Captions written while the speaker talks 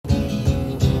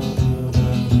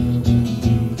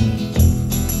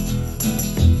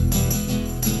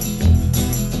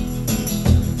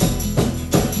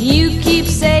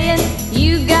saying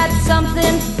you got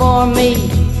something for me,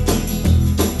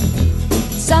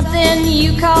 something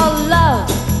you call love,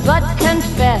 but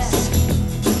confess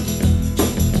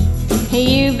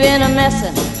you've been a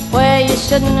messin' where you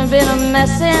shouldn't have been a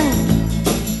messin',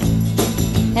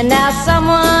 and now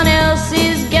someone else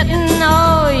is getting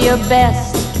all your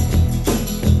best.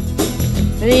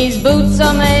 These boots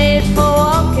are made for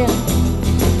walking,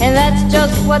 and that's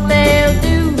just what they'll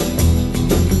do.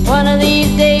 One of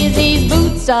these days these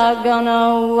boots are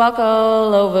gonna walk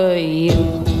all over you.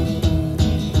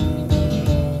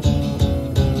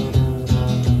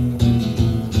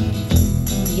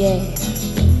 Yeah.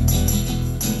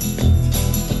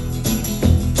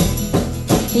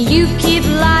 You keep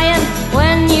lying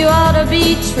when you ought to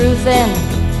be truthin',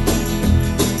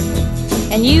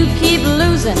 and you keep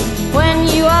losing when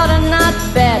you ought to not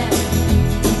bet.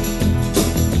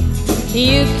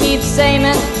 You keep saying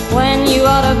when you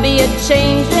ought to be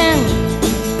a-changin'.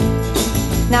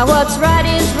 Now what's right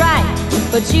is right,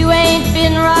 but you ain't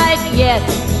been right yet.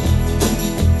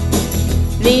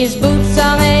 These boots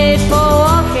are made for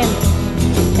walking,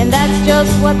 and that's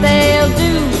just what they'll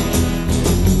do.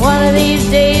 One of these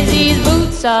days these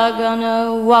boots are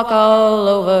gonna walk all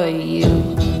over you.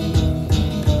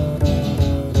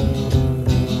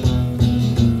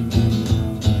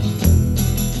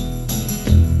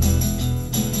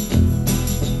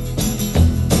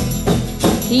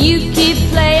 You keep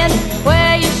playing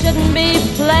where you shouldn't be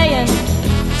playing,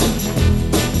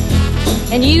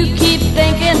 and you keep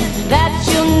thinking that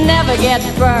you'll never get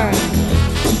burned.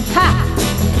 Ha!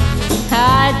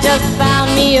 I just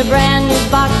found me a brand new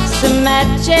box of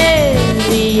matches,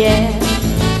 yeah,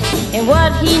 and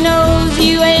what he knows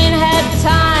you ain't had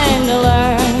time to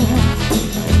learn.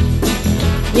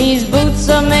 These boots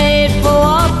are made for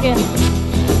walking,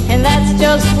 and that's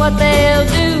just what they'll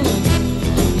do.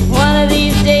 One of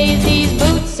these days these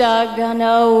boots are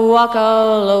gonna walk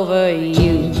all over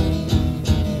you.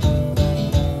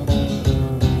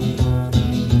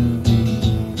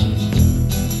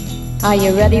 Are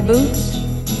you ready, boots?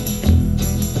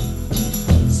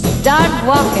 Start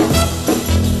walking.